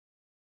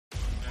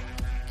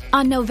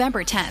On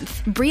November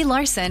 10th, Brie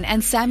Larson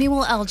and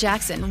Samuel L.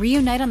 Jackson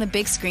reunite on the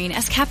big screen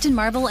as Captain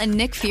Marvel and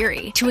Nick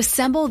Fury to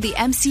assemble the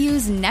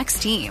MCU's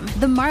next team,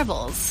 the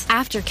Marvels.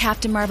 After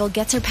Captain Marvel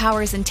gets her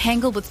powers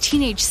entangled with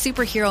teenage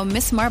superhero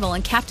Miss Marvel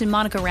and Captain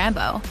Monica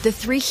Rambeau, the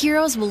three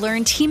heroes will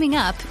learn teaming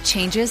up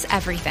changes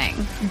everything.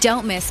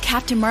 Don't miss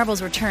Captain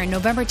Marvel's return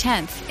November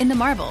 10th in the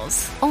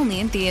Marvels, only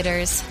in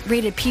theaters.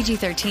 Rated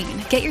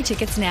PG-13. Get your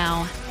tickets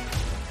now.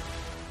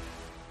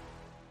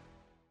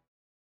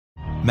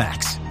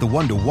 Max, the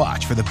one to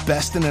watch for the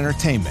best in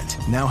entertainment,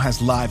 now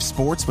has live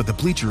sports with the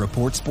Bleacher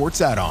Report sports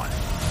add-on. 5,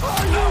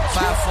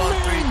 4,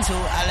 3, 2,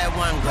 I let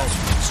one go.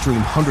 Stream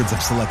hundreds of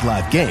select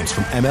live games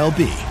from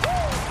MLB.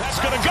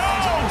 That's gonna go!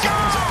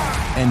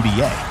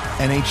 NBA,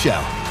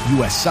 NHL,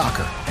 U.S.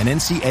 Soccer, and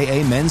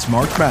NCAA Men's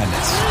March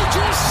Madness. We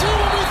just see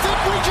what we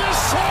think we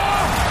just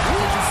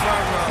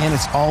saw! And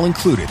it's all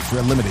included for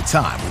a limited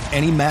time with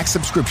any Max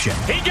subscription.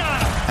 He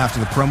got him!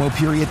 After the promo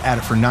period, add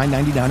it for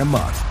 $9.99 a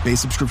month.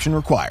 Base subscription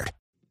required.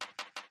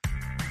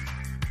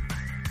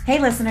 Hey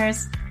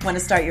listeners, want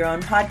to start your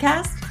own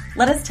podcast?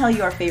 Let us tell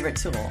you our favorite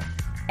tool.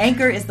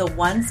 Anchor is the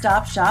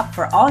one-stop shop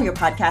for all your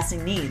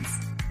podcasting needs.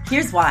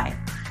 Here's why.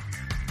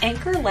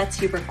 Anchor lets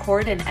you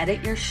record and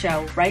edit your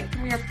show right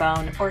from your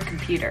phone or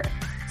computer.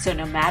 So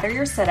no matter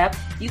your setup,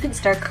 you can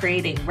start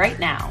creating right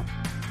now.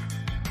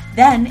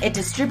 Then it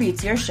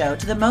distributes your show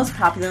to the most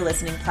popular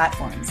listening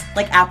platforms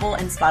like Apple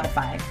and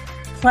Spotify.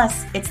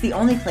 Plus, it's the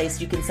only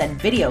place you can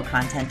send video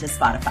content to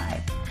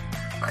Spotify.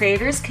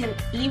 Creators can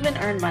even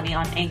earn money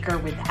on Anchor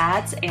with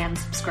ads and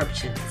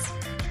subscriptions.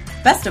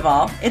 Best of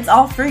all, it's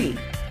all free.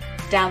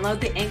 Download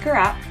the Anchor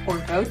app or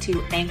go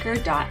to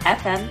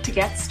anchor.fm to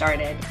get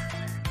started.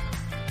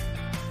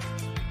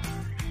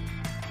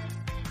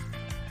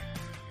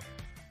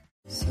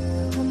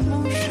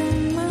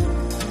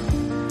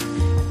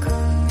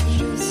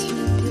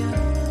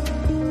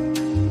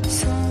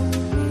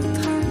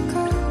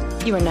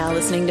 You are now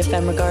listening to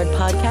Femme Regard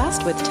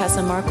Podcast with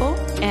Tessa Markle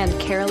And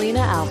Carolina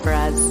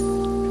Alvarez.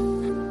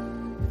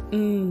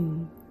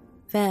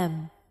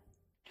 Femme.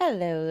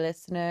 Hello,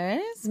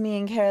 listeners. Me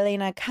and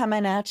Carolina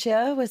coming at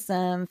you with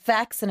some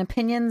facts and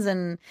opinions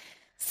and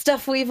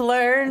stuff we've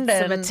learned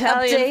some and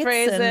Italian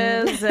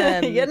phrases.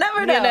 And you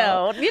never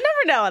know. You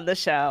never know on the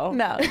show.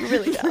 No, you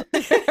really don't.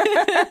 We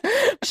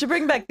should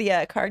bring back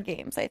the card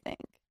games, I think.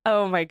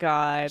 Oh my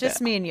God.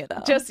 Just me and you,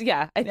 though.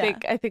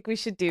 I think we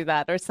should do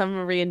that or some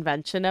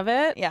reinvention of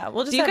it. Yeah,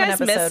 we'll just do you have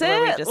guys an episode miss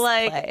where we it? just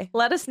Like, play.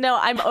 let us know.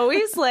 I'm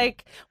always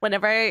like,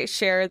 whenever I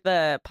share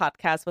the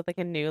podcast with like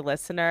a new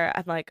listener,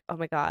 I'm like, oh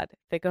my God,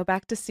 they go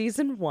back to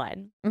season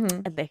 1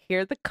 Mhm. and they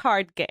hear the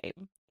card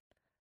game.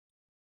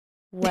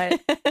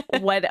 What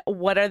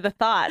are the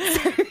thoughts?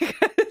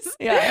 Because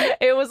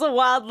it was a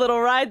wild little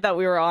ride that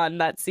we were on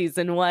that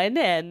season 1,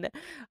 and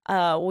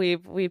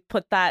we've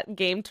put that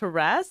game to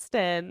rest.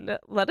 And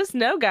let us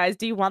know, guys.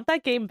 Do you want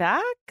that game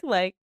back?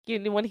 Like,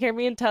 you want to hear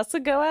me and Tessa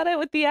go at it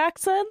with the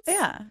accents?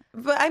 Yeah,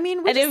 but I mean,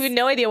 And if you have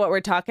no idea what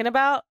we're talking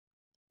about,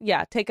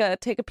 yeah, take a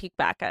peek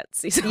back at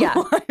season 1.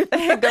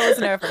 Go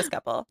listen to our first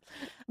couple.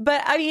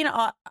 But I mean,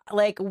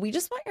 like, we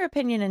just want your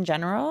opinion in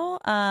general.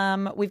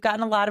 We've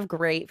gotten a lot of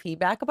great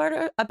feedback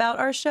about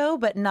our show,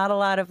 but not a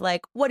lot of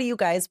like, what do you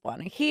guys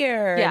want to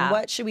hear? Yeah. And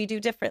what should we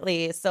do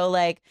differently? So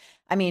like,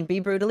 I mean, be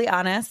brutally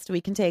honest.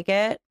 We can take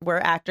it. We're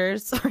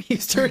actors. We're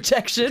used to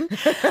rejection.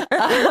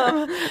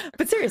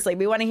 But seriously,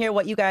 we want to hear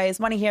what you guys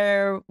want to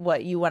hear,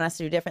 what you want us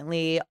to do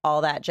differently,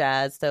 all that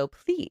jazz. So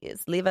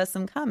please leave us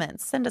some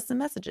comments. Send us some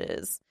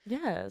messages.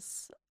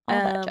 Yes. All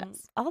that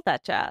jazz. All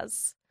that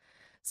jazz.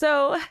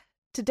 So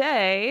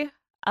today,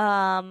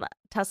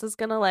 Tessa's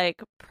gonna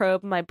like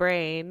probe my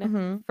brain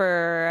Mhm.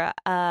 for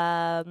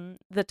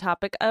the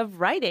topic of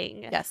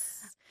writing.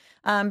 Yes.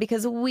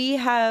 Because we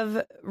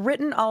have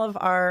written all of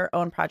our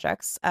own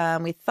projects.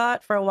 We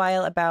thought for a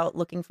while about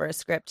looking for a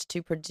script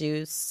to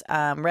produce,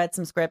 read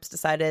some scripts,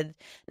 decided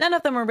none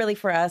of them were really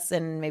for us,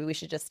 and maybe we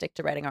should just stick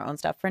to writing our own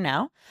stuff for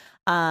now.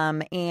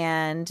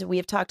 And we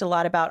have talked a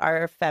lot about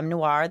our femme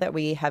noir that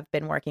we have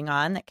been working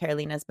on, that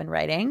Carolina's been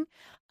writing.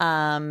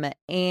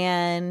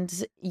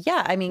 And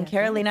yeah, I mean,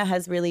 Carolina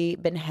has really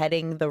been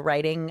heading the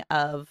writing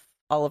of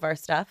all of our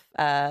stuff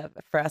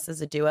for us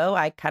as a duo.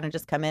 I kind of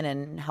just come in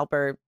and help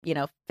her,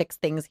 fix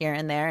things here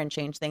and there and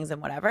change things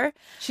and whatever.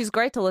 She's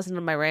great to listen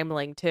to my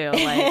rambling too,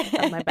 like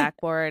on my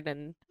backboard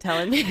and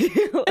telling me,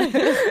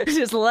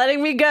 just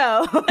letting me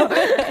go.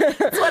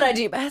 That's what I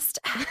do best.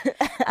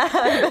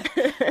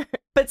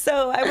 But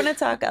so I want to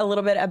talk a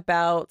little bit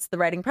about the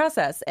writing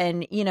process.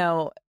 And,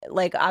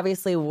 like,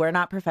 obviously we're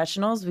not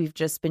professionals. We've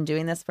just been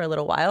doing this for a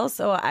little while.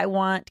 So I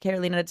want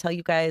Carolina to tell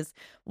you guys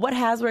what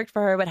has worked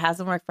for her, what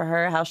hasn't worked for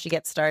her, how she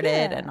gets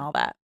started and all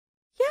that.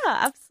 Yeah,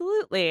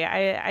 absolutely.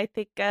 I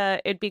think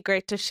it'd be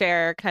great to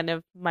share kind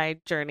of my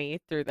journey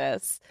through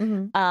this.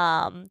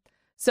 Mm-hmm.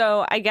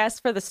 So I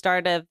guess for the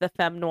start of the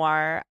femme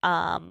noir,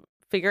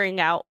 figuring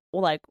out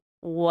like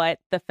what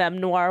the femme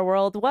noir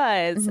world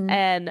was. Mm-hmm.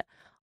 And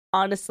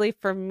honestly,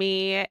 for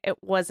me, it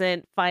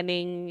wasn't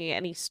finding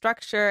any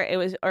structure. It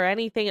was, or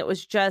anything. It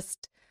was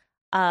just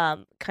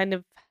kind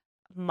of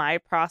my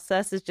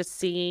process is just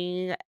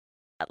seeing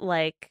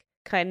like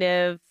kind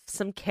of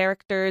some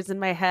characters in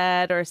my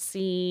head or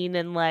scene,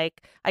 and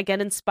like I get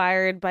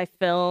inspired by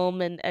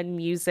film and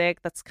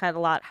music. That's kind of a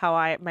lot how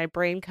my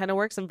brain kind of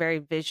works. I'm very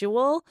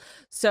visual,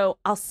 so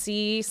I'll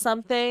see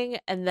something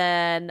and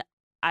then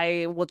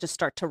I will just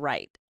start to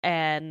write,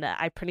 and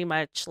I pretty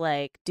much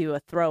like do a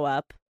throw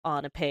up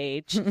on a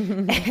page.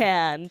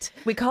 And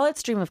we call it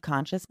stream of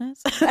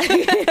consciousness.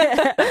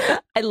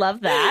 I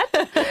love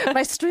that.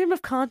 My stream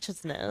of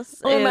consciousness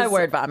or is my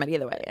word vomit,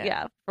 either way.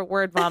 Yeah, for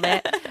word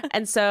vomit.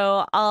 And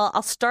so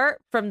I'll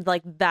start from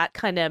like that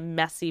kind of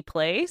messy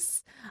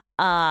place,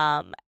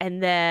 and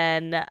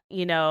then,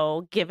 you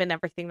know, given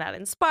everything that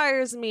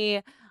inspires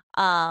me,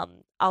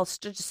 I'll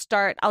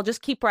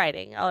just keep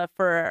writing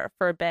for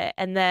a bit.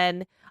 And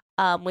then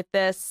with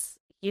this,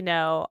 you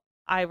know,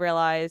 I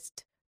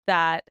realized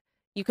that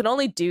you can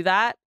only do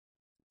that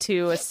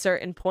to a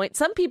certain point.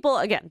 Some people,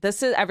 again,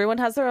 everyone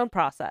has their own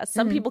process.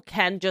 Some people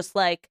can just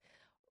like,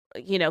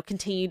 you know,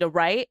 continue to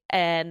write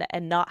and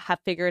not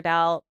have figured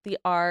out the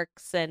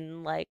arcs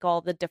and like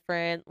all the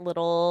different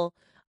little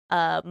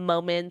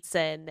moments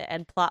and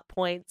plot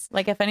points.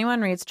 Like if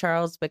anyone reads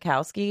Charles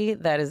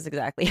Bukowski, that is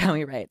exactly how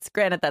he writes.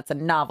 Granted, that's a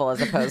novel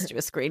as opposed to a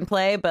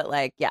screenplay, but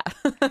like, yeah.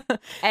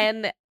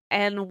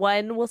 And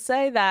one will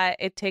say that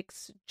it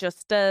takes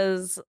just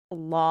as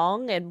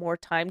long and more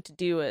time to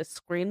do a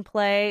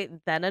screenplay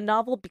than a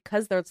novel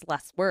because there's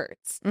less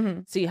words.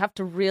 So you have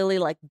to really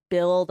like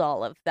build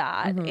all of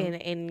that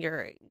in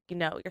your, you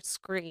know, your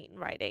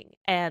screenwriting.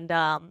 And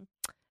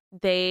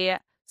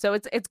so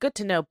it's good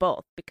to know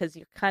both because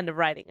you're kind of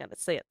writing in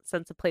a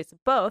sense of place of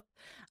both.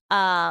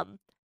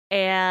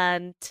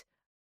 And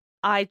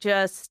I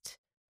just...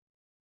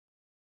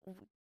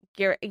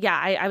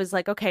 I was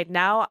like, okay,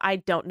 now I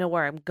don't know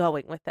where I'm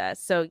going with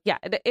this. So yeah,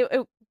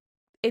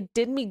 it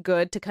did me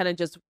good to kind of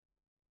just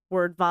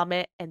word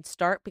vomit and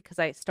start, because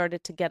I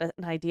started to get an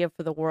idea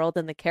for the world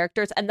and the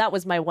characters. And that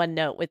was my one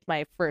note with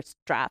my first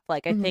draft.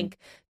 Like, I think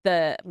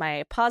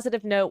my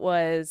positive note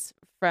was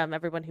from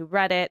everyone who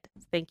read it.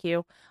 Thank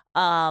you.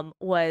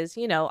 Was,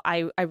 you know,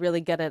 I really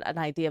get an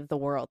idea of the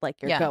world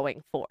like you're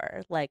going for.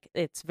 Like,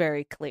 it's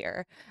very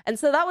clear. And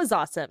so that was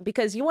awesome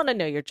because you want to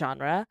know your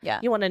genre.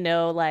 Yeah. You want to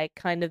know like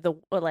kind of the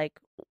like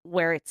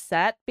where it's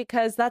set,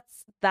 because that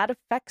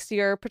affects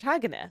your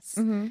protagonist.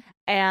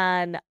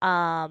 And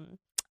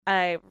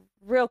I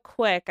real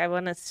quick, I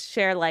want to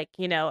share like,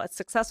 you know, a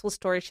successful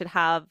story should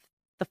have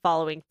the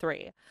following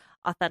 3: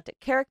 authentic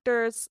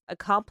characters, a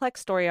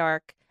complex story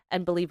arc,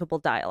 and believable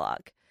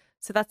dialogue.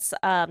 So that's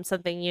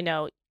something, you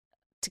know,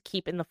 to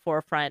keep in the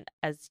forefront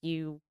as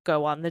you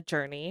go on the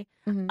journey.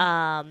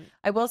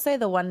 I will say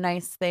the one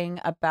nice thing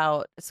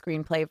about a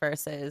screenplay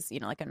versus, you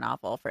know, like a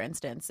novel, for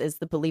instance, is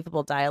the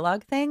believable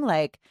dialogue thing.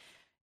 Like,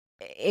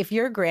 if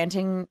you're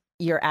granting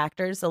your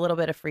actors a little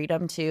bit of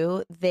freedom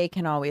too, they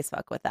can always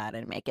fuck with that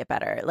and make it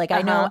better. Like,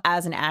 I know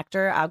as an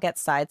actor, I'll get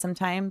sides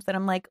sometimes that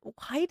I'm like,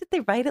 why did they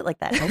write it like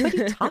that?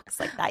 Nobody talks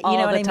like that. You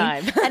know what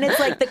I mean? And it's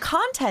like the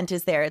content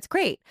is there. It's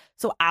great.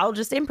 So I'll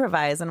just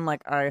improvise. And I'm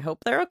like, I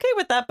hope they're okay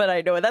with that. But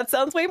I know that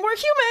sounds way more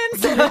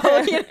human. So,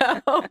 you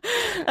know,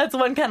 that's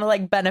one kind of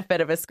like benefit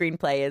of a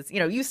screenplay is, you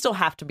know, you still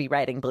have to be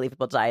writing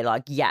believable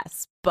dialogue.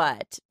 Yes.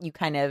 But you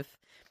kind of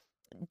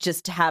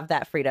just have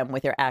that freedom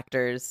with your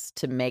actors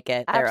to make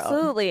it their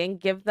absolutely own. And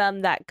give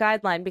them that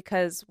guideline,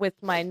 because with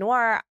my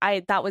noir,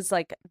 that was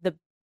like the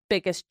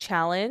biggest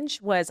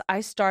challenge. Was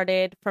I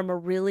started from a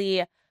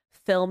really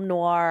film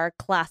noir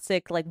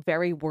classic, like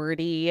very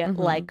wordy,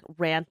 like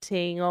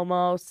ranting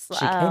almost.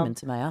 She came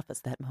into my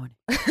office that morning.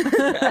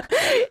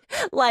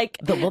 Like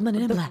the woman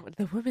in black.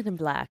 The woman in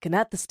black, and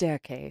at the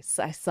staircase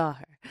I saw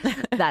her.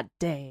 That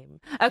dame.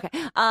 Okay.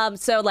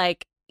 So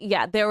like,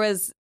 yeah, there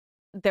was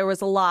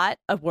a lot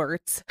of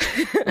words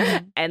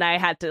and I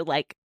had to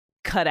like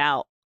cut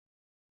out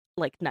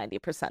like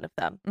 90% of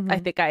them. I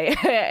think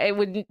I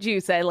wouldn't you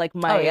say like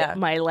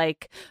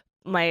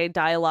my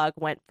dialogue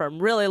went from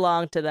really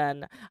long to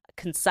then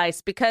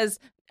concise, because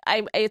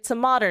it's a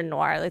modern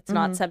noir. It's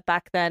not set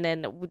back then,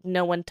 and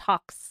no one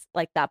talks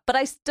like that. But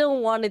I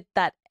still wanted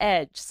that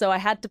edge, so I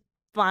had to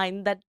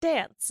find that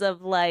dance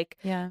of like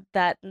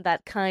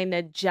that kind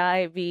of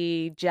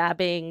jivey,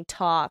 jabbing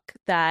talk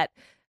that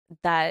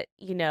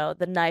you know,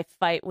 the knife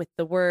fight with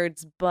the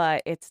words,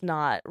 but it's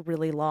not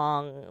really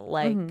long,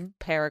 like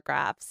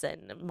paragraphs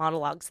and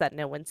monologues that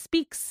no one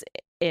speaks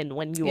in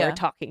when you are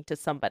talking to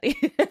somebody.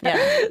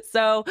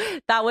 So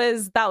that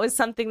was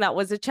something that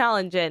was a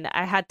challenge, and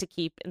I had to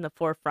keep in the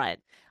forefront.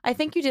 I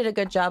think you did a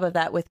good job of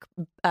that with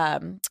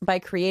by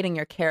creating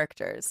your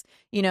characters,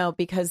 you know,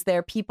 because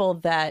they're people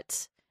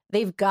that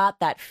they've got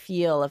that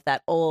feel of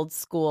that old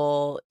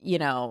school, you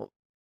know,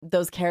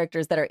 those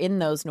characters that are in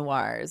those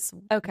noirs.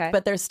 Okay.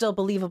 But they're still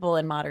believable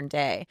in modern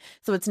day.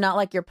 So it's not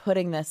like you're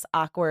putting this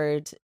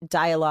awkward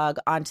dialogue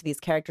onto these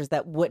characters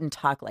that wouldn't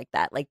talk like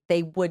that. Like,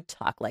 they would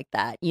talk like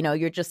that. You know,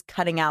 you're just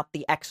cutting out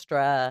the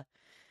extra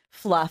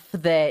fluff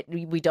that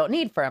we don't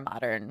need for a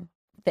modern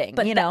thing.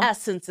 But you the know?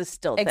 essence is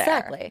still there.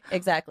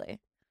 Exactly.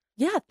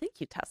 Yeah, thank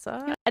you,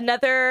 Tessa.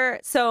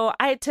 So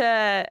I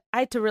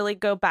had to really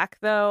go back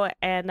though,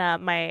 and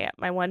my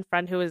one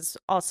friend who was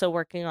also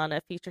working on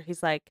a feature,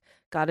 he's like,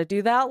 "Gotta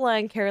do that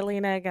line,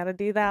 Carolina. Gotta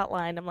do that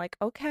line." I'm like,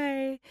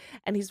 "Okay,"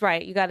 and he's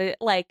right. You gotta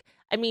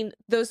I mean,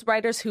 those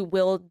writers who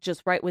will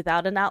just write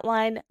without an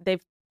outline,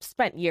 they've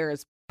spent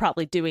years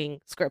probably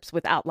doing scripts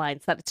with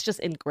outlines that it's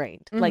just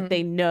ingrained. Like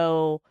they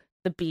know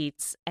the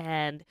beats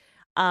and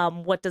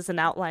what does an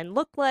outline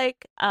look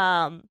like.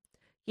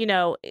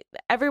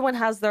 Everyone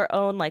has their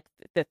own, like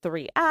the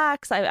 3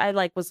 acts.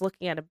 I was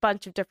looking at a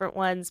bunch of different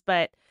ones,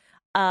 but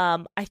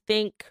I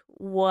think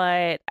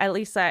at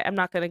least I'm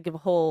not going to give a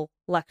whole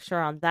lecture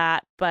on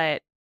that,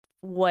 but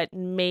what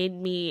made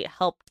me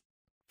help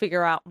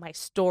figure out my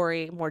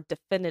story more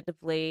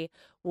definitively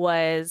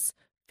was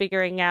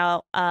figuring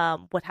out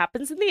what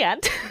happens in the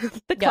end,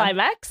 the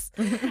climax.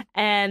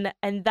 and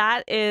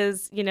that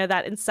is,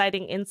 that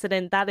inciting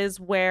incident, that is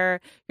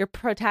where your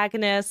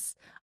protagonist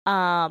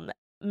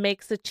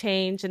makes a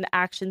change in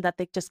action that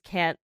they just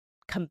can't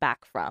come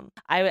back from.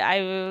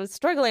 I was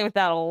struggling with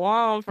that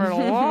for a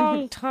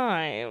long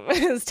time,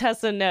 as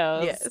Tessa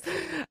knows. Yes.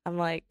 I'm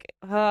like,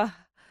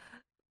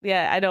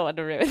 yeah, I don't want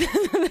to ruin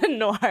the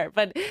noir,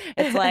 but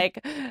it's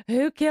like,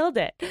 who killed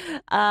it?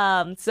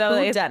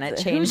 So who done it?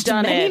 Changed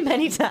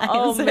many times.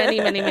 Oh,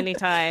 many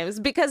times.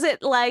 Because it,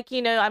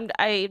 I'm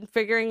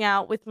figuring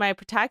out with my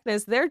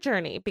protagonist their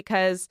journey,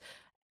 because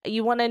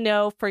you want to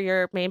know for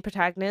your main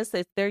protagonist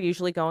if they're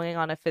usually going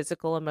on a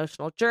physical,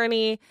 emotional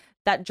journey.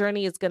 That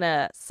journey is going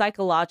to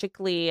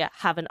psychologically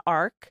have an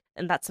arc,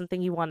 and that's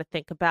something you want to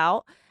think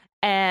about.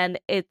 And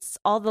it's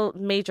all the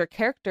major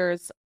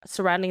characters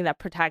surrounding that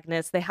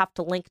protagonist, they have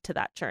to link to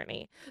that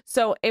journey.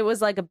 So it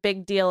was like a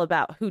big deal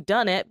about who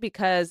done it,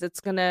 because it's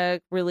going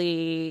to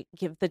really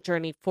give the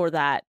journey for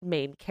that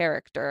main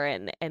character.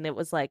 And it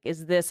was like,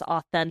 is this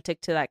authentic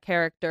to that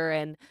character?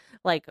 And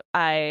like,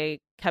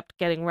 I kept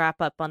getting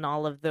wrapped up on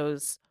all of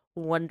those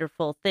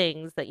wonderful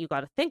things that you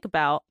got to think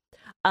about.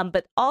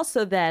 But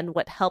also then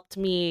what helped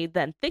me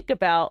then think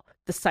about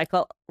the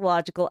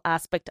psychological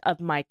aspect of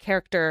my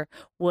character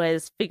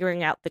was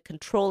figuring out the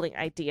controlling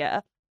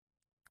idea,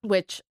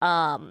 which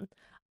I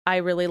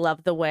really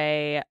love the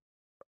way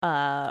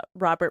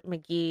Robert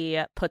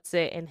McGee puts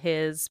it in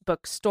his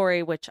book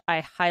Story, which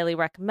I highly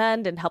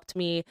recommend, and helped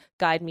me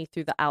guide me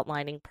through the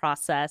outlining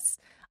process.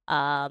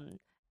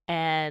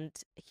 And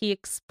he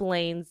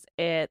explains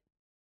it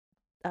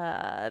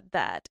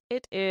that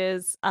it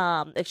is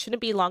it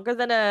shouldn't be longer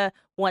than a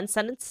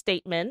 1-sentence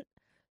statement.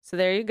 So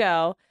there you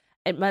go.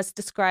 It must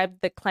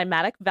describe the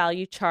climatic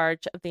value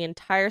charge of the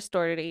entire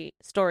story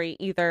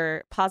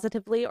either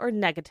positively or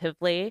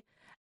negatively,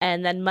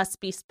 and then must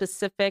be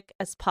specific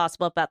as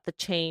possible about the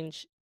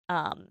change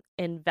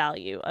in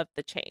value of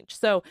the change.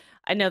 So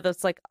I know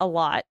that's like a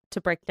lot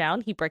to break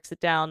down. He breaks it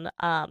down,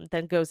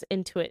 then goes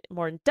into it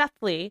more in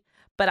depthly,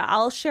 but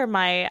I'll share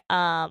my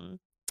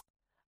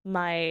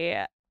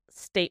my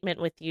statement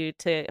with you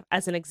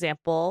as an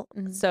example.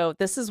 So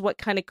this is what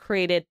kind of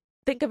created,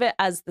 think of it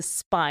as the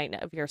spine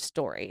of your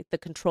story, the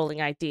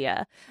controlling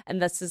idea.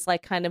 And this is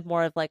like kind of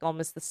more of like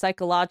almost the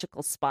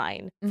psychological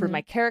spine for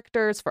my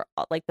characters, for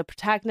like the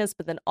protagonist,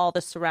 but then all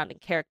the surrounding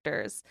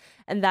characters.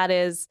 And that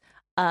is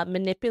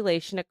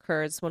manipulation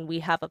occurs when we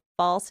have a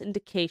false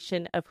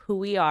indication of who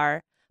we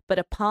are, but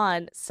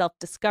upon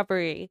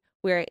self-discovery,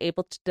 we are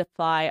able to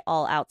defy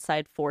all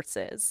outside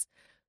forces.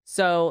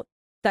 So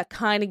that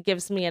kind of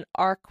gives me an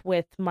arc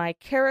with my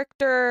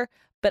character,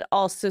 but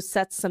also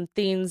sets some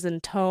themes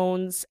and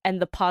tones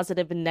and the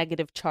positive and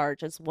negative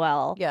charge as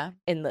well. Yeah.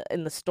 In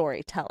the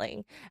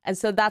storytelling. And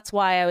so that's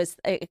why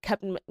it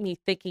kept me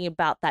thinking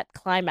about that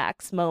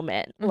climax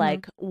moment.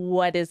 Like,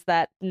 what is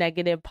that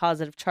negative,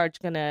 positive charge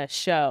going to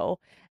show?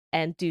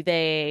 And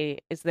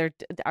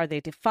are they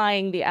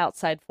defying the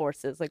outside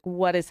forces? Like,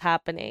 what is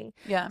happening?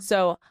 Yeah.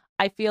 So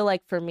I feel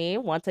like for me,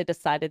 once I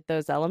decided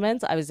those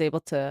elements, I was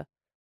able to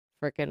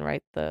freaking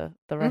write the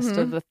rest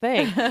of the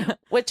thing,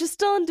 which is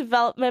still in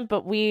development,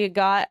 but we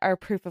got our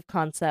proof of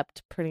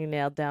concept pretty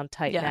nailed down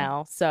tight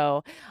now.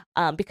 So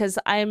because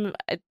I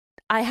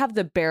have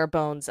the bare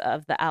bones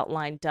of the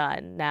outline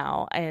done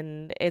now,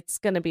 and it's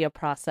going to be a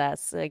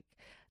process. Like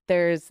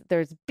there's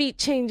beat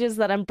changes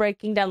that I'm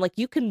breaking down. Like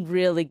you can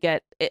really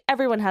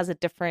everyone has a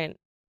different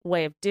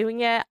way of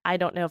doing it. I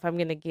don't know if I'm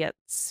going to get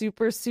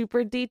super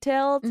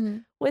detailed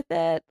with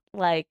it,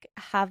 like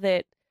have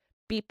it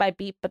beat by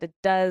beat, but it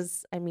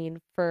does,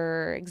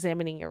 for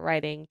examining your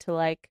writing to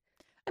I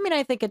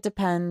think it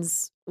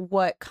depends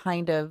what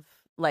kind of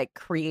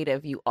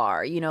creative you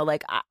are,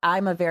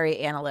 I'm a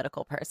very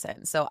analytical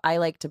person, so I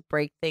like to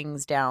break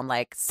things down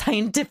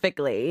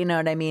scientifically, you know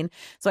what I mean?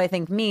 So I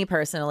think me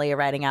personally,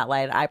 writing out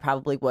loud, I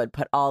probably would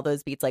put all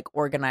those beats,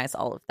 organize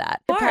all of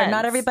that.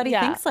 Not everybody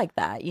thinks like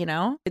that,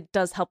 It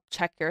does help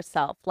check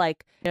yourself,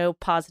 no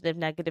positive,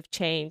 negative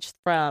change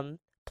from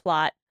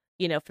plot,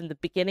 from the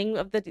beginning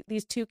of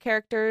these two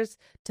characters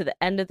to the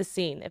end of the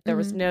scene. If there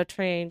was no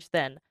change,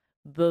 then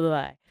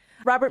bye-bye.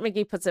 Robert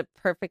McGee puts it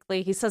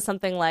perfectly. He says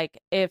something like,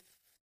 if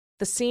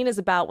the scene is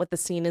about what the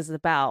scene is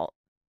about,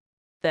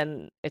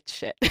 then it's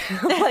shit.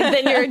 Like,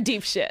 then you're in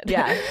deep shit.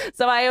 Yeah.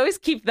 So I always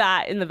keep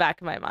that in the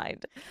back of my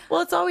mind.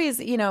 Well, it's always,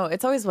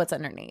 it's always what's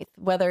underneath,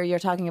 whether you're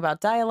talking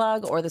about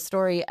dialogue or the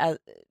story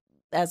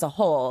as a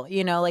whole,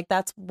 like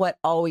that's what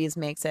always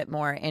makes it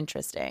more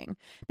interesting,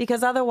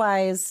 because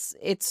otherwise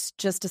it's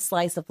just a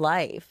slice of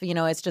life.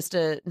 It's just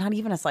not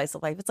even a slice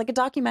of life. It's like a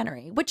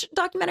documentary, which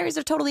documentaries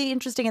are totally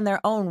interesting in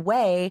their own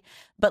way,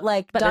 but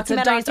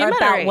documentaries are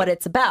about what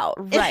it's about.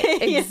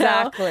 Right.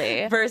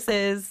 Exactly.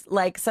 Versus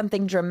like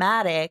something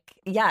dramatic.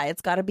 Yeah.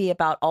 It's got to be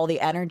about all the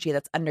energy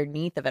that's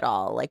underneath of it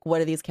all. Like, what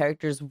are these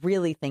characters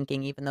really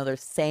thinking, even though they're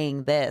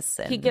saying this?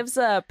 And... He gives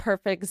a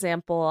perfect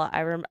example.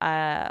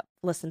 I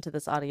listened to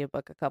this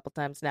audiobook a couple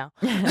times now.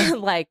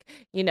 Like,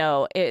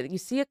 you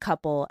see a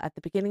couple at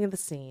the beginning of the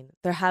scene.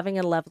 They're having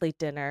a lovely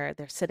dinner.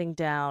 They're sitting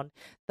down.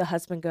 The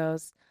husband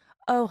goes,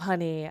 "Oh,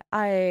 honey,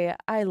 I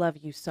love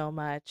you so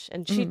much."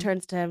 And she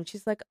turns to him.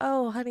 She's like,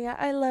 "Oh, honey,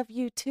 I love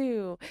you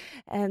too."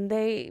 And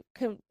they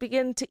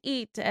begin to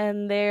eat,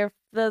 and the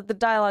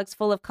dialogue's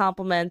full of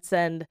compliments,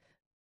 and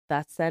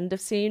that's the end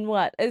of scene.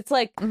 What? It's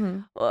like,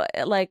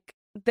 like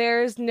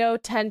there's no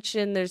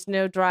tension. There's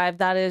no drive.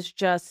 That is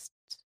just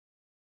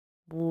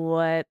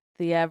what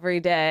the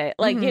everyday,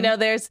 like,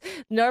 there's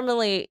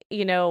normally,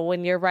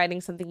 when you're writing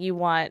something, you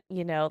want,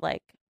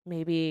 like,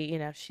 maybe,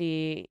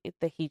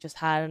 he just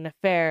had an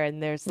affair,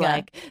 and there's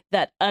like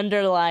that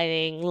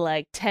underlining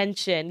like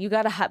tension. You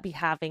got to be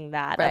having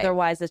that. Right.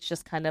 Otherwise it's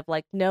just kind of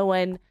like no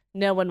one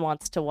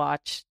wants to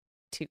watch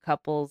two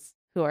couples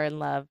who are in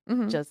love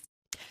just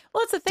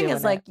well, it's the thing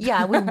is like,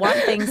 yeah, we want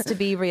things to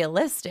be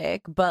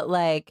realistic, but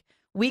like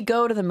we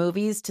go to the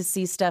movies to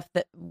see stuff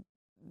that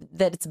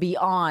it's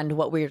beyond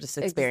what we're just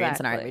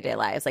experiencing in our everyday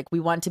lives. Like, we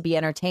want to be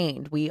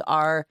entertained. We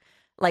are,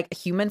 like,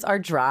 humans are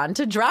drawn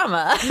to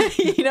drama.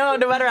 No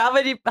matter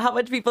how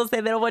much people say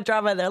they don't want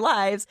drama in their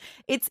lives,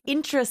 it's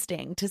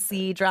interesting to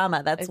see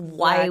drama. That's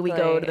why we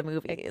go to the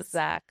movies.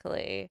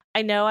 Exactly.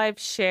 I know I've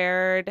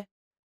shared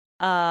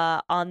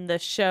on the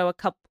show a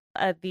couple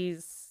of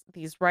these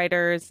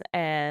writers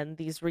and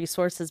these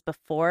resources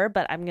before,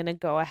 but I'm gonna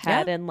go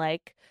ahead and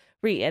like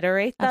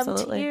reiterate them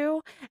to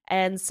you.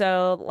 And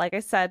so, like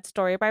I said,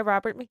 Story by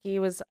Robert McGee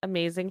was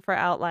amazing for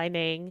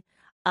outlining.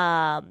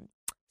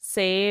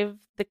 Save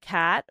the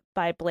Cat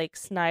by Blake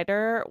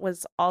Snyder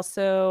was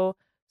also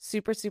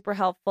super, super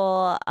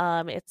helpful.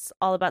 It's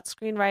all about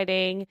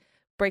screenwriting.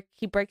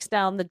 He breaks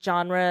down the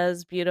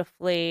genres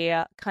beautifully,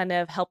 kind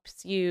of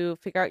helps you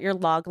figure out your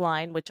log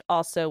line, which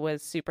also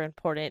was super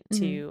important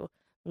to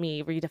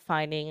me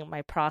redefining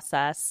my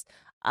process.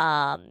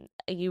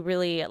 You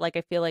really, like,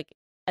 I feel like,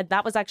 and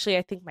that was actually,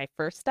 I think, my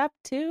first step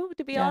too,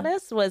 to be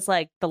honest, was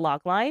like the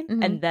log line.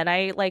 And then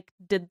I like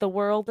did the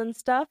world and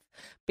stuff,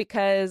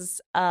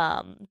 because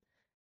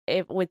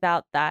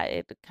without that,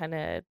 it kind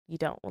of, you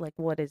don't, like,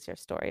 what is your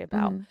story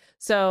about?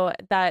 So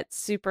that's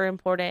super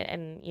important.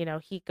 And,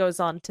 he goes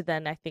on to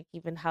then, I think,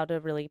 even how to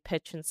really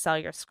pitch and sell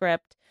your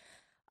script.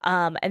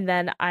 And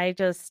then I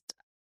just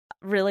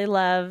really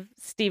love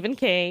Stephen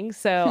King.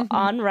 So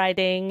on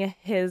writing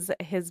his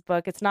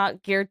book, it's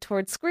not geared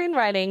towards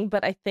screenwriting,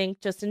 but I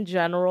think just in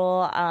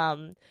general,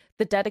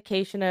 the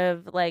dedication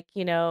of, like,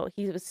 he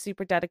was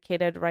super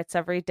dedicated, writes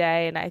every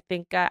day. And I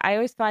think I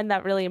always find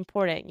that really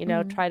important,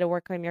 try to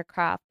work on your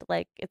craft.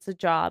 Like, it's a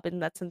job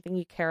and that's something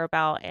you care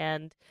about.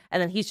 And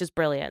then he's just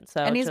brilliant.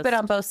 So, and he's been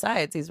on both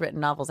sides. He's written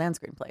novels and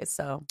screenplays.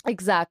 So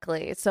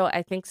exactly. So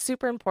I think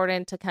super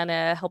important to kind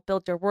of help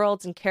build your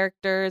worlds and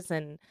characters,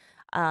 and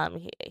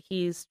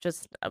he's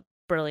just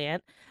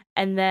brilliant.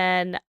 And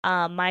then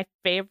my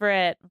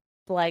favorite,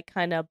 like,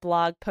 kind of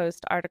blog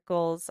post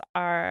articles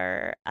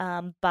are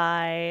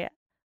by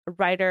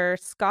writer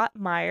Scott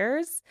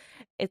Myers.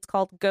 It's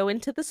called Go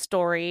Into the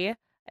Story,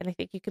 and I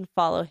think you can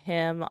follow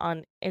him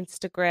on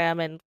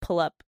Instagram and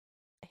pull up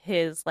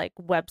his like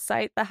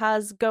website that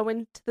has Go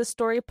Into the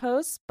Story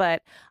posts.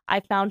 But I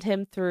found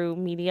him through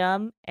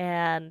Medium,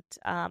 and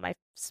I've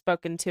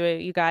spoken to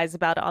you guys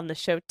about it on the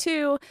show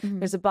too.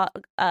 There's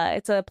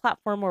it's a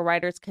platform where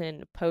writers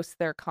can post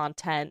their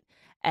content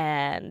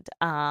and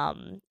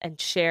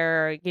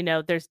share,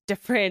 there's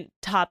different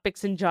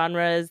topics and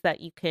genres that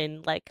you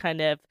can like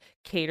kind of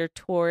cater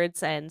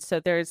towards. And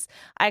so I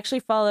actually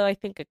follow, I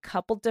think, a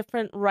couple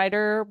different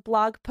writer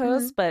blog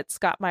posts, but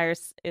Scott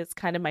Myers is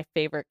kind of my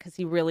favorite because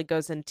he really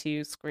goes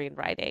into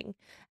screenwriting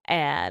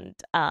and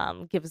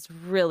gives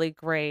really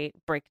great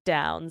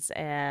breakdowns.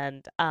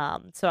 And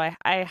so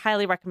I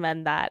highly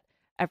recommend that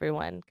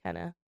everyone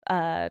kind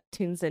of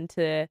tunes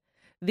into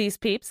these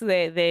peeps.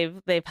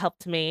 They've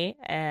helped me.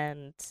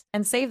 And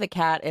Save the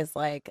Cat is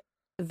like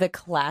the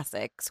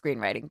classic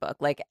screenwriting book.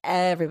 Like,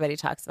 everybody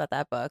talks about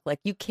that book. Like,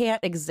 you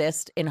can't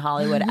exist in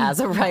Hollywood as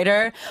a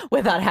writer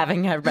without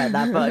having read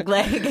that book.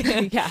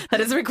 Like, yeah, that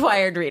is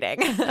required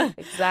reading.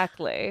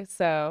 Exactly.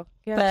 So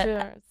get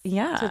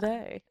yours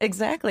today.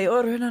 Exactly.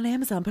 Order it on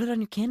Amazon, put it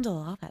on your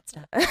Kindle, all that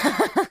stuff.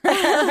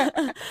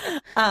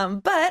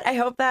 But I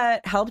hope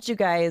that helped you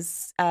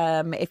guys.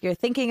 If you're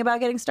thinking about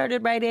getting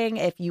started writing,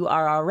 if you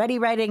are already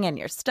writing and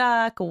you're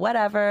stuck,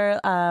 whatever.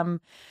 And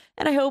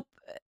I hope,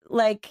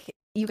 like,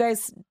 you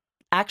guys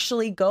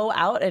actually go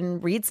out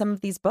and read some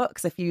of these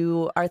books if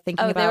you are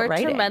thinking about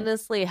writing. They were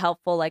tremendously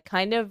helpful. Like,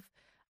 kind of,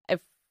 if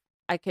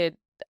I could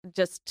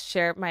just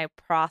share my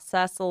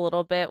process a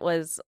little bit,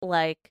 was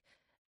like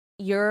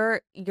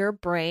your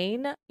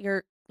brain,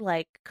 your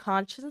like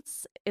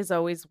conscience is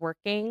always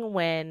working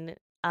when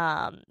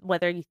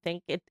whether you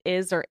think it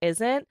is or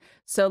isn't.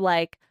 So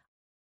like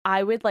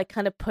I would like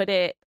kind of put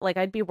it like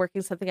I'd be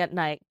working something at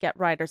night, get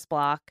writer's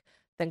block,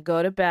 then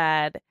go to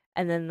bed.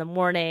 And then in the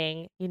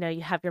morning, you know,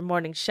 you have your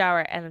morning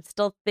shower and I'm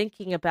still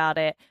thinking about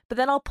it. But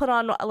then I'll put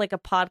on like a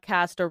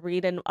podcast or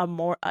read an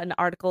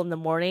article in the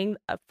morning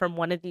from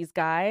one of these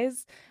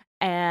guys.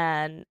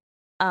 And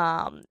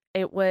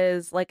it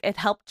was like, it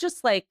helped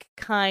just like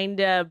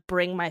kind of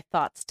bring my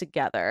thoughts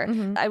together.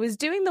 Mm-hmm. I was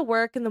doing the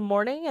work in the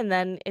morning and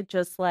then it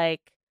just like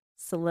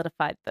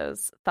solidified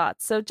those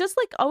thoughts. So just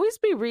like always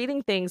be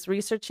reading things,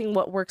 researching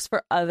what works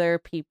for other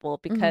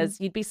people,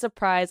 because you'd be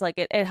surprised. Like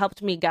it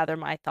helped me gather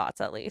my thoughts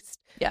at least.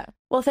 Yeah.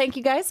 Well, thank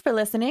you guys for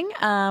listening.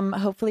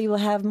 Hopefully we'll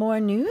have more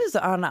news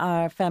on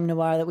our femme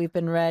noir that we've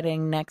been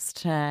writing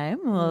next time.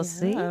 We'll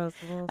see.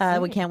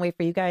 We can't wait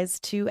for you guys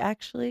to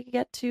actually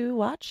get to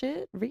watch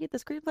it, read the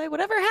screenplay,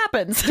 whatever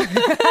happens.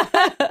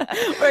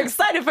 We're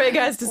excited for you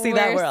guys to see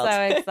that world.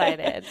 We're so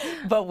excited.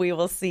 But we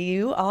will see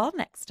you all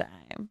next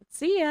time.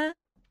 See ya.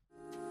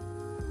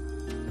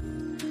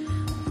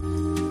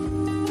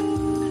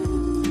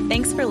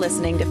 Thanks for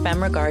listening to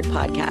Femme Regard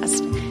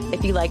Podcast.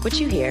 If you like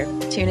what you hear,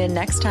 tune in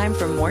next time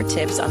for more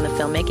tips on the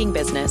filmmaking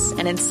business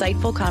and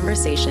insightful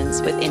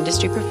conversations with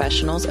industry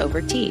professionals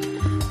over tea.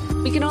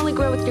 We can only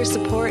grow with your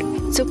support,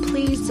 so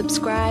please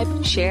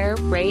subscribe, share,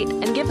 rate,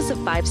 and give us a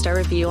 5-star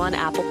review on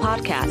Apple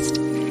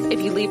Podcast.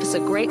 If you leave us a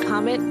great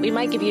comment, we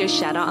might give you a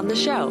shout out on the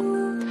show.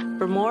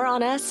 For more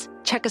on us,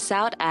 check us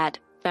out at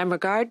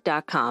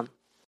femregard.com.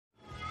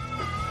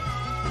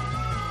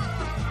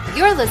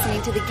 You're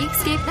listening to the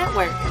Geekscape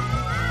Network.